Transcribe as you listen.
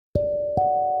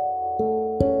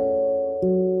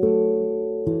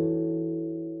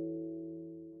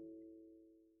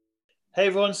Hey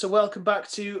everyone, so welcome back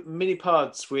to Mini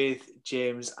Pods with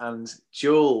James and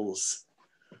Jules.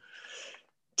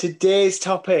 Today's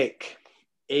topic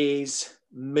is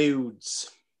moods.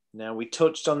 Now, we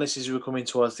touched on this as we were coming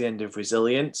towards the end of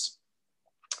resilience.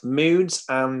 Moods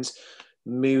and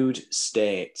mood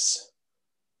states.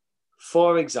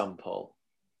 For example,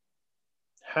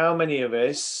 how many of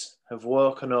us have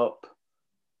woken up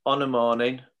on a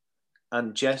morning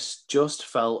and just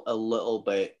felt a little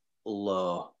bit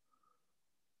low?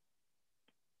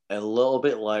 A little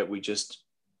bit like we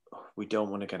don't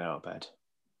want to get out of bed.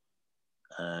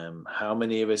 How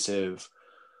many of us have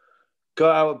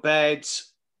got out of bed,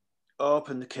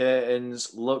 opened the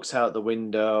curtains, looked out the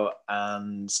window,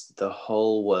 and the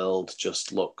whole world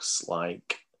just looks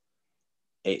like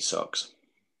it sucks?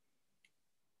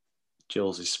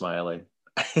 Jules is smiling.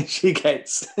 she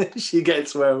gets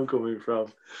where I'm coming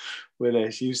from.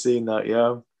 Willis, you've seen that,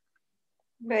 yeah?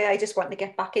 Where I just want to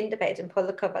get back into bed and pull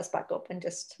the covers back up and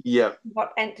just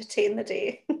not entertain the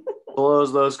day.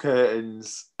 Close those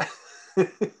curtains.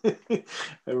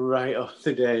 Right off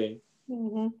the day.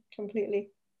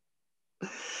 Completely.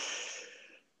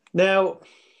 Now,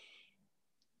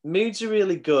 moods are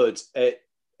really good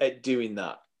at doing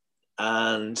that.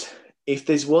 And if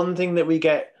there's one thing that we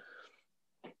get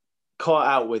caught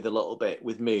out with a little bit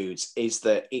with moods, is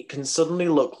that it can suddenly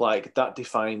look like that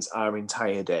defines our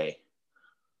entire day.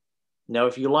 Now,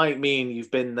 if you're like me and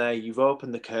you've been there, you've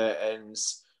opened the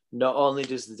curtains, not only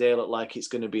does the day look like it's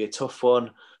going to be a tough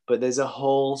one, but there's a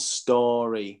whole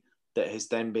story that has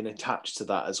then been attached to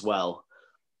that as well,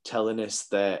 telling us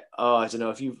that, I don't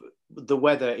know, the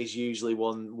weather is usually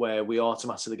one where we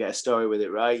automatically get a story with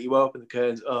it, right? You open the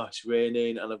curtains, it's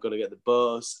raining and I've got to get the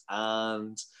bus,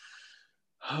 and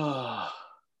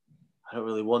I don't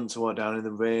really want to walk down in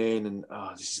the rain, and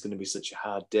this is going to be such a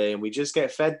hard day. And we just get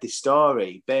fed this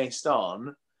story based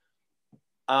on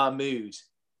our mood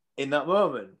in that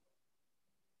moment.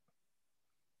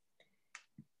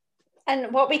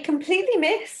 And what we completely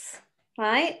miss,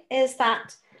 right, is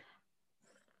that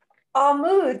our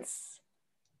moods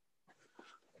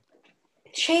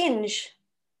change.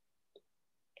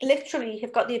 Literally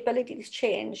have got the ability to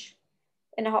change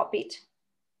in a heartbeat.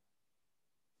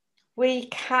 We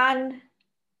can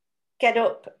get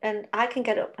up, and I can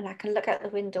get up and I can look out the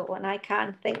window and I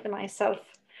can think to myself,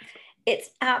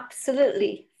 it's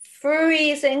absolutely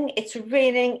freezing, it's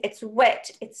raining, it's wet,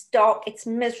 it's dark, it's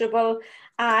miserable.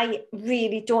 I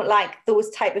really don't like those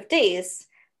type of days.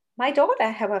 My daughter,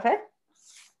 however,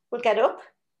 will get up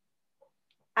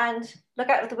and look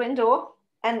out of the window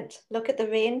and look at the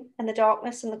rain and the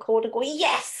darkness and the cold and go,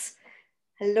 yes,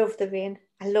 I love the rain,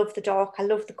 I love the dark, I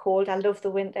love the cold, I love the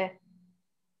winter.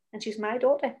 And she's my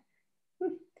daughter.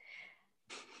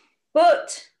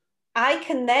 But I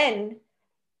can then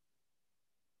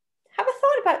have a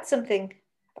thought about something.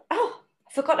 I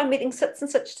forgot I'm meeting such and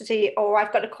such today, or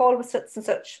I've got a call with such and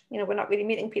such. You know, we're not really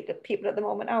meeting people at the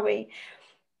moment, are we?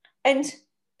 And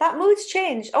that mood's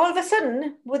changed. All of a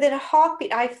sudden, within a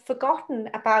heartbeat, I've forgotten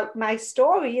about my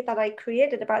story that I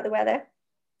created about the weather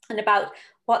and about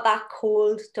what that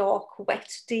cold, dark, wet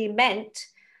day meant.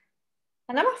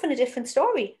 And I'm off on a different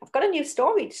story. I've got a new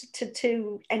story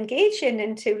to engage in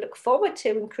and to look forward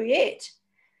to and create.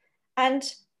 And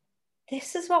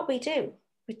this is what we do.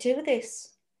 We do this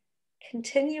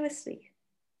continuously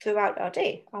throughout our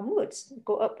day. Our moods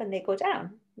go up and they go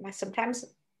down. Sometimes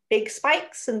big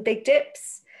spikes and big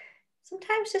dips,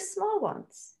 sometimes just small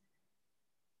ones.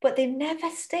 But they never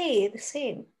stay the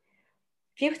same.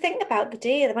 If you think about the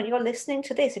day, when you're listening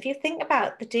to this, if you think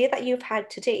about the day that you've had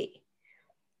today,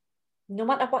 no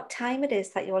matter what time it is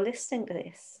that you're listening to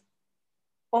this,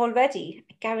 already,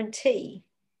 I guarantee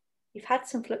you've had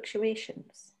some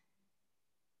fluctuations.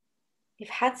 You've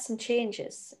had some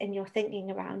changes in your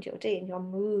thinking around your day, and your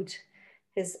mood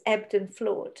has ebbed and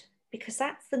flowed, because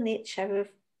that's the nature of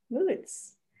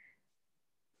moods.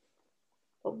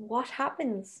 But what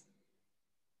happens?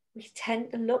 We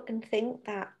tend to look and think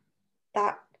that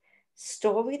that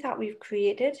story that we've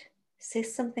created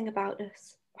says something about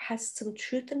us, has some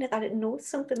truth in it, that it knows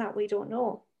something that we don't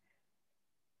know.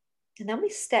 And then we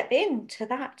step into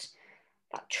that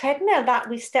treadmill, that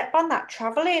we step on that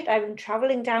travelator and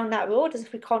traveling down that road as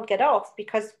if we can't get off,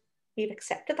 because we've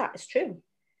accepted that as true. And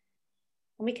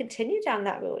we continue down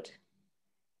that road.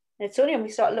 And it's only when we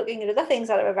start looking at other things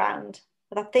that are around,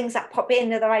 other things that pop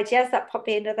in, other ideas that pop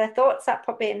in, other thoughts that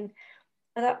pop in,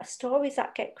 other stories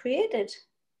that get created,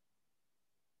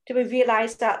 do we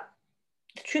realize that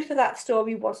the truth of that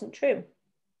story wasn't true.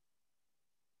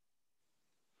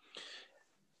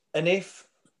 And if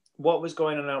what was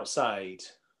going on outside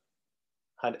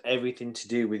had everything to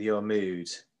do with your mood,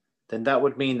 then that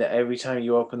would mean that every time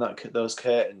you open those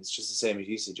curtains, just the same as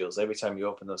you said, Jules, every time you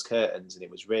open those curtains and it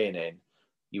was raining,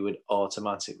 you would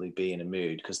automatically be in a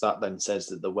mood, because that then says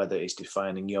that the weather is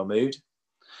defining your mood.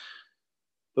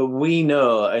 But we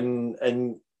know,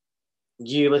 and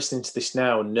you listening to this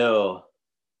now know,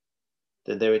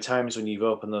 that there are times when you've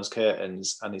opened those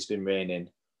curtains and it's been raining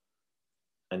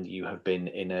and you have been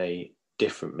in a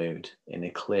different mood, in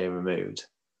a clearer mood.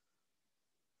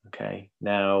 Okay,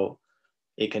 now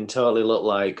it can totally look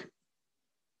like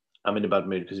I'm in a bad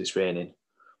mood because it's raining,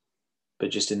 but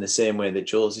just in the same way that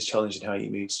Jules is challenging how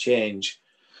your moods change,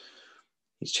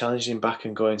 he's challenging back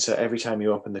and going, so every time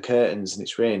you open the curtains and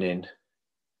it's raining,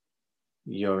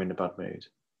 you're in a bad mood.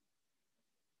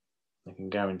 I can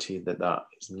guarantee that that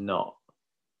is not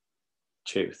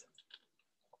truth.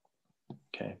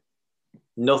 Okay.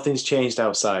 Nothing's changed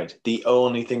outside. The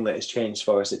only thing that has changed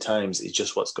for us at times is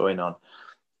just what's going on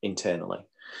internally.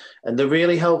 And the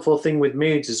really helpful thing with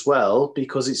moods as well,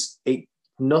 because it's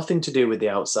nothing to do with the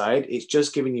outside, it's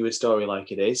just giving you a story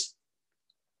like it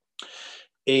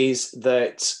is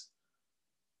that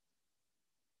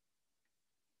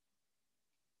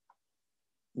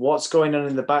what's going on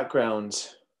in the background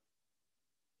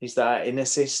is that our inner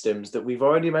systems that we've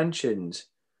already mentioned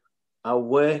are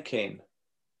working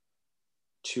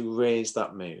to raise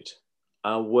that mood,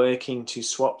 are working to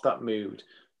swap that mood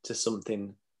to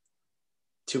something,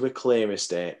 to a clearer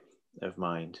state of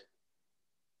mind,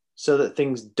 so that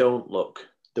things don't look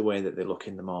the way that they look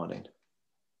in the morning.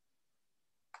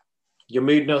 Your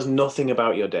mood knows nothing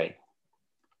about your day.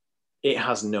 It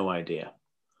has no idea.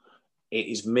 It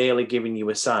is merely giving you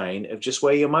a sign of just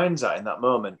where your mind's at in that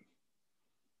moment.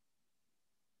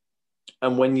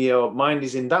 And when your mind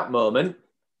is in that moment,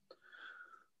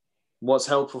 what's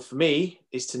helpful for me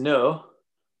is to know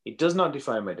it does not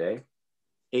define my day.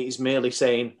 It is merely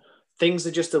saying things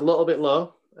are just a little bit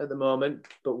low at the moment,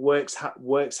 but work's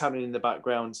happening in the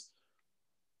background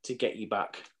to get you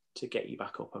back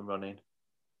up and running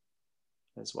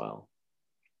as well.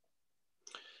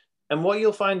 And what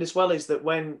you'll find as well is that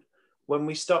when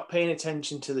we stop paying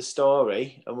attention to the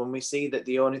story, and when we see that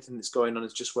the only thing that's going on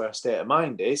is just where our state of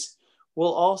mind is,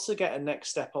 we'll also get a next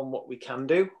step on what we can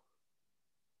do,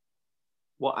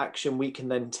 what action we can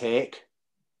then take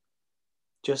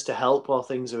just to help while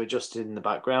things are adjusted in the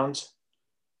background.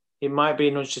 It might be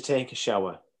a nudge to take a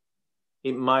shower.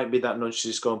 It might be that nudge to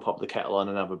just go and pop the kettle on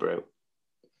and have a brew.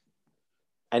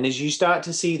 And as you start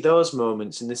to see those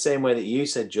moments in the same way that you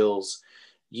said, Jules,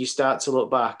 you start to look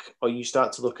back, or you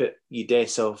start to look at your day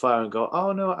so far and go,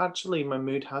 oh no, actually my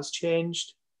mood has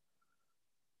changed.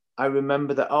 I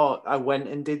remember that, oh, I went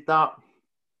and did that.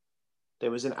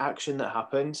 There was an action that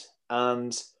happened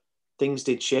and things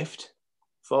did shift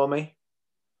for me.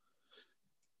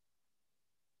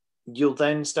 You'll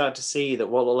then start to see that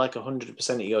what looked like 100%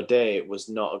 of your day was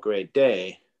not a great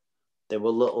day. There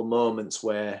were little moments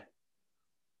where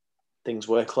things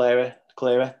were clearer,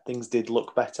 things did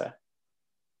look better.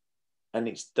 And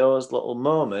it's those little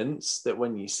moments that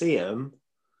when you see them,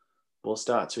 will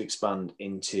start to expand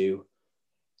into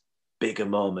bigger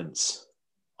moments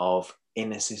of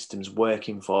inner systems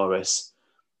working for us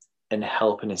and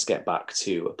helping us get back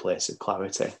to a place of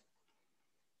clarity.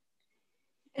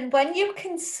 And when you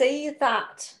can see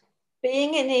that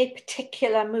being in a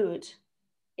particular mood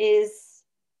is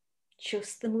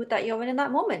just the mood that you're in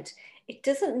that moment, it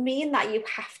doesn't mean that you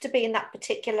have to be in that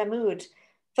particular mood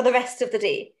for the rest of the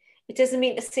day. It doesn't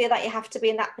mean to say that you have to be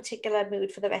in that particular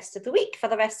mood for the rest of the week, for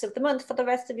the rest of the month, for the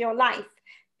rest of your life,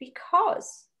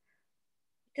 because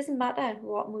it doesn't matter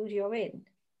what mood you're in.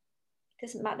 It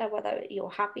doesn't matter whether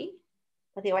you're happy,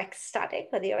 whether you're ecstatic,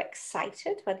 whether you're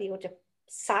excited, whether you're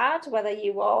sad, whether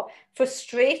you are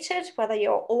frustrated, whether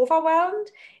you're overwhelmed.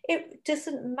 It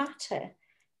doesn't matter.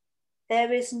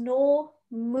 There is no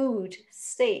mood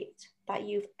state that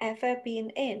you've ever been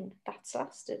in that's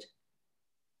lasted.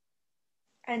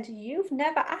 And you've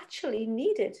never actually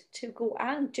needed to go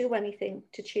and do anything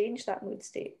to change that mood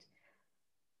state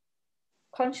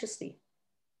consciously.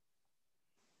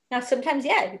 Now, sometimes,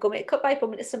 yeah, you go make a cup by,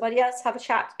 bump into somebody else, have a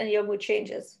chat, and your mood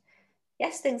changes.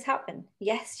 Yes, things happen.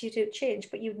 Yes, you do change,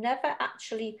 but you never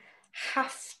actually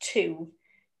have to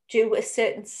do a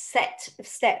certain set of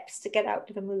steps to get out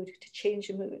of a mood, to change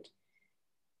a mood.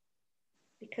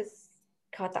 Because,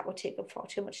 God, that would take up far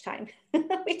too much time.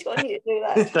 We don't need to do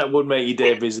that. That would make your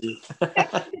day busy.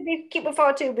 Keep it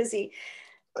far too busy.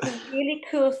 The really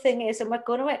cool thing is, and we're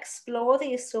going to explore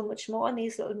these so much more in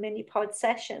these little mini pod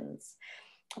sessions,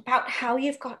 about how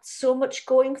you've got so much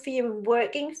going for you and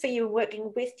working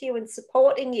with you and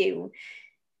supporting you.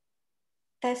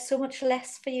 There's so much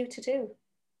less for you to do.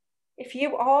 If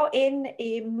you are in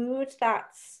a mood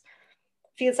that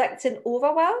feels like it's an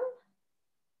overwhelm,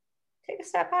 take a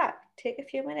step back, take a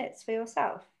few minutes for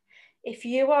yourself. If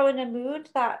you are in a mood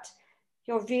that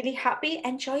you're really happy,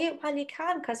 enjoy it while you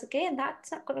can, because again,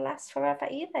 that's not going to last forever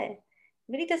either. It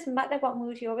really doesn't matter what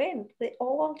mood you're in. They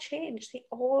all change, they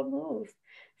all move.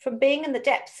 From being in the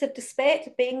depths of despair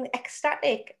to being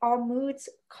ecstatic, our moods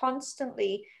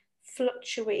constantly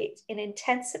fluctuate in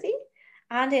intensity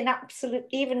and in absolute,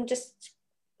 even just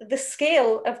the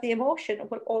scale of the emotion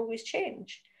will always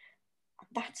change.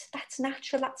 That's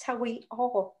natural. That's how we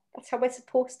are. That's how we're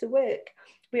supposed to work.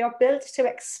 We are built to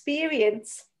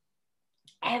experience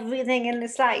everything in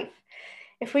this life.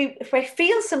 If we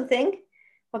feel something,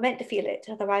 we're meant to feel it.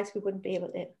 Otherwise, we wouldn't be able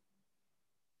to.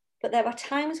 But there are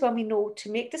times when we know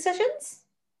to make decisions,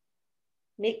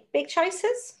 make big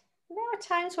choices. And there are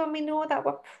times when we know that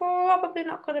we're probably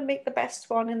not going to make the best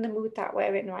one in the mood that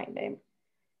we're in right now.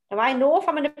 Now, I know if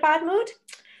I'm in a bad mood,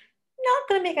 I'm not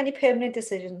going to make any permanent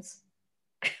decisions.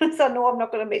 Because I know I'm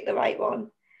not going to make the right one. I'm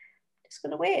just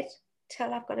going to wait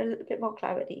till I've got a little bit more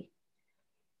clarity.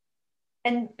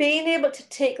 And being able to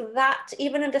take that,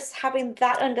 even just having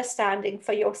that understanding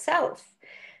for yourself,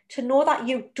 to know that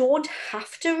you don't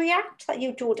have to react, that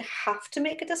you don't have to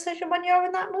make a decision when you're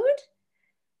in that mood,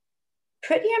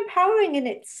 pretty empowering in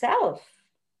itself.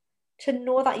 To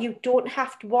know that you don't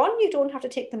have to, one, you don't have to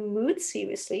take the mood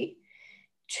seriously.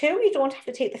 Two, you don't have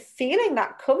to take the feeling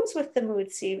that comes with the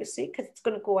mood seriously because it's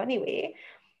going to go anyway.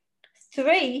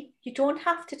 Three, you don't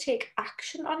have to take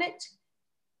action on it.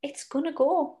 It's going to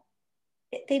go.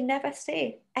 They never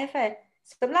stay, ever.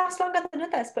 Some last longer than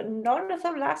others, but none of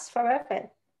them last forever,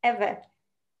 ever.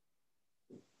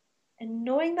 And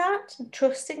knowing that and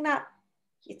trusting that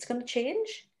it's going to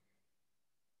change,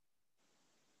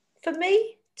 for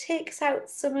me, takes the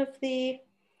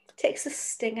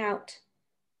sting out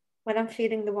when I'm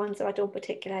feeling the ones that I don't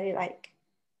particularly like.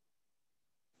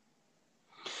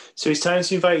 So it's time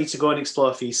to invite you to go and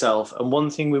explore for yourself. And one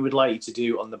thing we would like you to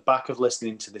do on the back of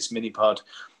listening to this mini pod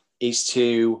is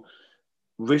to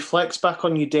reflect back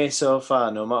on your day so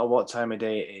far, no matter what time of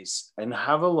day it is, and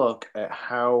have a look at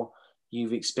how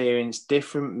you've experienced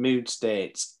different mood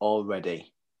states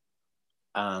already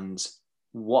and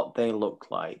what they look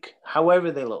like,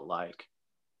 however they look like.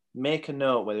 Make a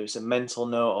note, whether it's a mental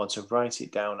note or to write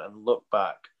it down, and look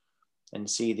back and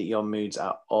see that your moods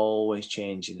are always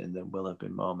changing, and there will have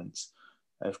been moments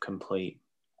of complete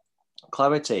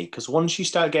clarity. Because once you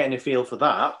start getting a feel for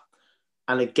that,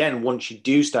 and again, once you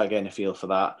do start getting a feel for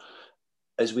that,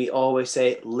 as we always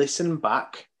say, listen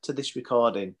back to this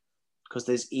recording, because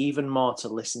there's even more to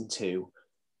listen to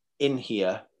in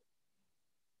here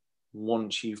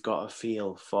once you've got a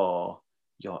feel for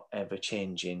your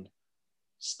ever-changing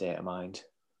state of mind.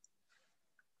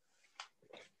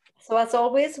 So as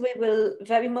always, we will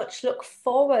very much look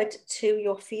forward to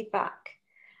your feedback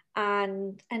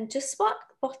and just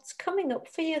what's coming up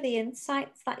for you, the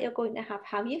insights that you're going to have,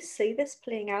 how you see this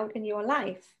playing out in your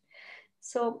life.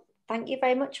 So thank you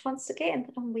very much once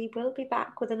again, and we will be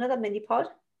back with another mini pod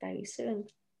very soon.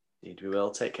 Indeed, we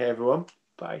will. Take care, everyone.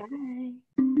 Bye.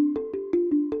 Bye.